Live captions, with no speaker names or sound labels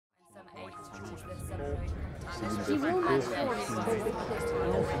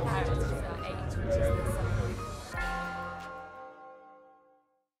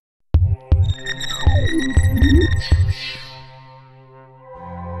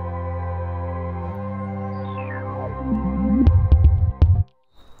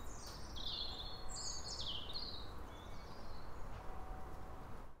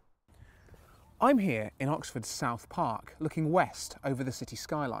I'm here in Oxford's South Park, looking west over the city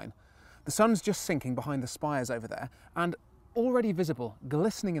skyline. The sun's just sinking behind the spires over there, and already visible,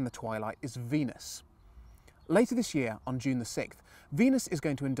 glistening in the twilight, is Venus. Later this year, on June the 6th, Venus is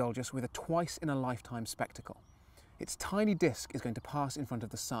going to indulge us with a twice-in-a-lifetime spectacle. Its tiny disk is going to pass in front of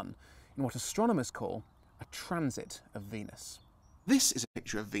the sun in what astronomers call a transit of Venus. This is a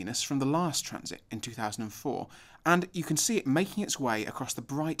picture of Venus from the last transit in 2004, and you can see it making its way across the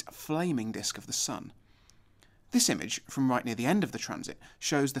bright, flaming disk of the sun. This image, from right near the end of the transit,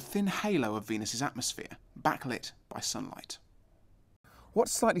 shows the thin halo of Venus's atmosphere, backlit by sunlight.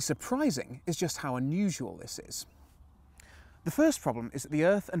 What's slightly surprising is just how unusual this is. The first problem is that the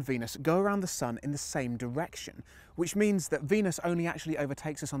Earth and Venus go around the sun in the same direction, which means that Venus only actually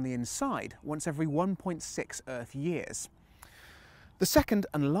overtakes us on the inside once every 1.6 Earth years. The second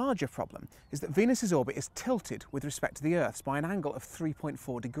and larger problem is that Venus's orbit is tilted with respect to the Earth's by an angle of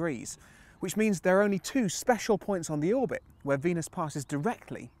 3.4 degrees, which means there are only two special points on the orbit where Venus passes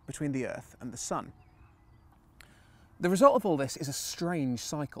directly between the Earth and the Sun. The result of all this is a strange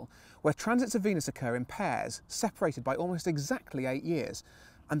cycle, where transits of Venus occur in pairs, separated by almost exactly 8 years,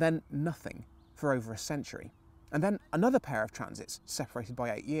 and then nothing for over a century, and then another pair of transits separated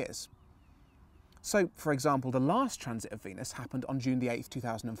by 8 years. So, for example, the last transit of Venus happened on June the 8th,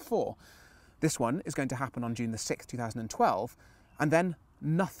 2004. This one is going to happen on June the 6th, 2012, and then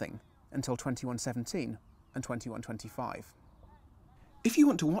nothing until 2117 and 2125. If you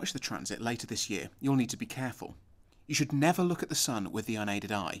want to watch the transit later this year, you'll need to be careful. You should never look at the sun with the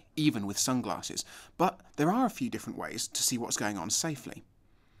unaided eye, even with sunglasses, but there are a few different ways to see what's going on safely.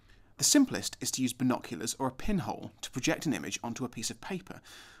 The simplest is to use binoculars or a pinhole to project an image onto a piece of paper,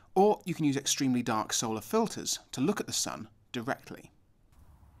 or you can use extremely dark solar filters to look at the sun directly.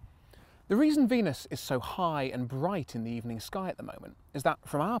 The reason Venus is so high and bright in the evening sky at the moment is that,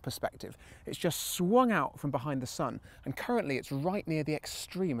 from our perspective, it's just swung out from behind the sun, and currently it's right near the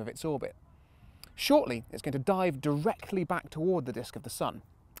extreme of its orbit. Shortly, it's going to dive directly back toward the disk of the sun,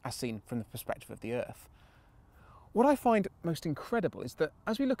 as seen from the perspective of the Earth. What I find most incredible is that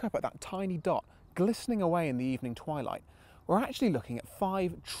as we look up at that tiny dot glistening away in the evening twilight, we're actually looking at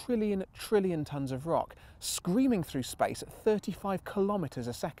 5 trillion tons of rock screaming through space at 35 kilometres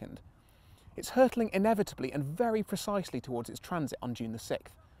a second. It's hurtling inevitably and very precisely towards its transit on June the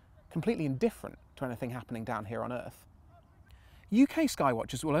 6th, completely indifferent to anything happening down here on Earth. UK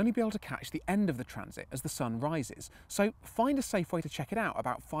skywatchers will only be able to catch the end of the transit as the sun rises, so find a safe way to check it out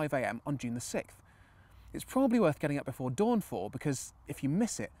about 5 AM on June the 6th. It's probably worth getting up before dawn for, because if you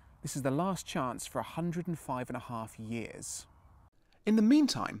miss it, this is the last chance for 105.5 years. In the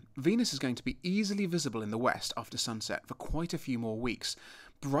meantime, Venus is going to be easily visible in the west after sunset for quite a few more weeks,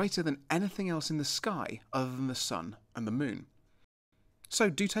 brighter than anything else in the sky other than the sun and the moon. So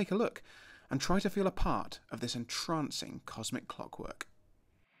do take a look, and try to feel a part of this entrancing cosmic clockwork.